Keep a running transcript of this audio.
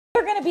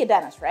You're going to be a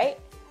dentist, right?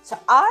 So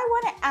I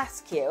want to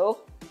ask you,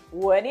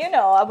 what do you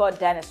know about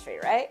dentistry,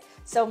 right?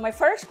 So my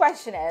first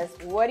question is,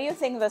 what do you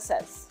think this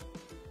is?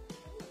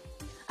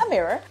 A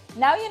mirror.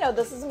 Now you know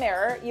this is a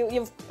mirror.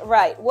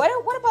 Right. What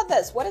about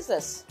this? What is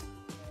this?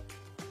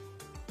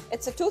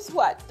 It's a tooth.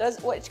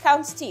 It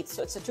counts teeth,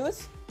 so it's a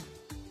tooth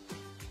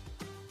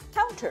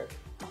counter.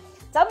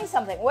 Tell me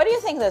something. What do you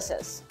think this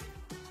is?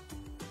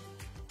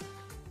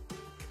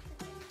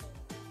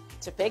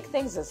 To pick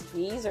things as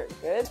trees are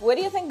good. What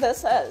do you think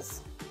this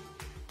is?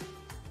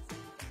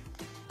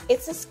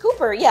 It's a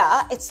scooper,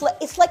 yeah. It's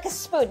like a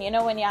spoon, you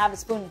know, when you have a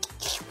spoon.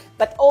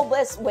 But all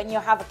this, when you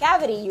have a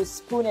cavity, you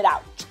spoon it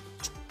out.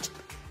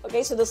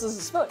 Okay, so this is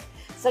a spoon.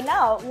 So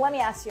now, let me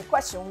ask you a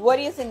question. What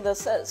do you think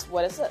this is?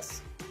 What is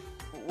this?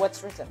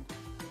 What's written?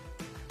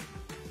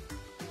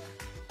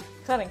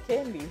 Cotton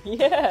candy.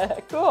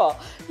 Yeah, cool.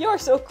 You're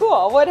so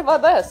cool. What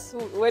about this?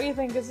 What do you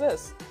think is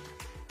this?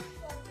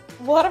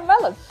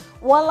 Watermelon.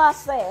 One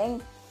last thing.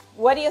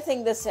 What do you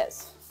think this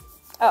is?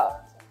 Oh.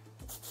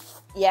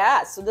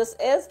 Yeah, so this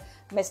is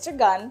Mr.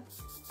 Gun,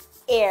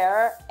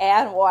 air,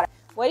 and water.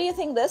 What do you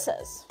think this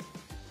is?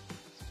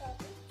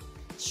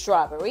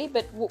 Strawberry.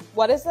 But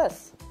what is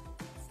this?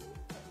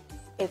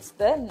 It's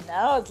the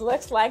nose.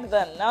 Looks like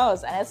the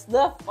nose, and it's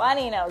the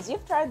funny nose.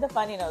 You've tried the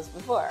funny nose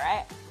before,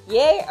 right?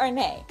 Yay or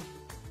nay?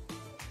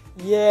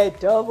 Yay,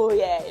 double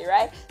yay,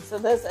 right? So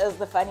this is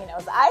the funny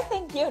nose. I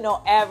think you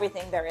know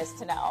everything there is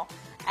to know,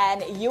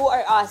 and you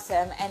are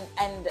awesome,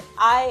 and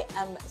I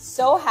am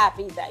so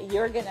happy that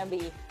you're gonna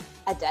be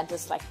a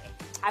dentist like me.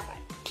 High five.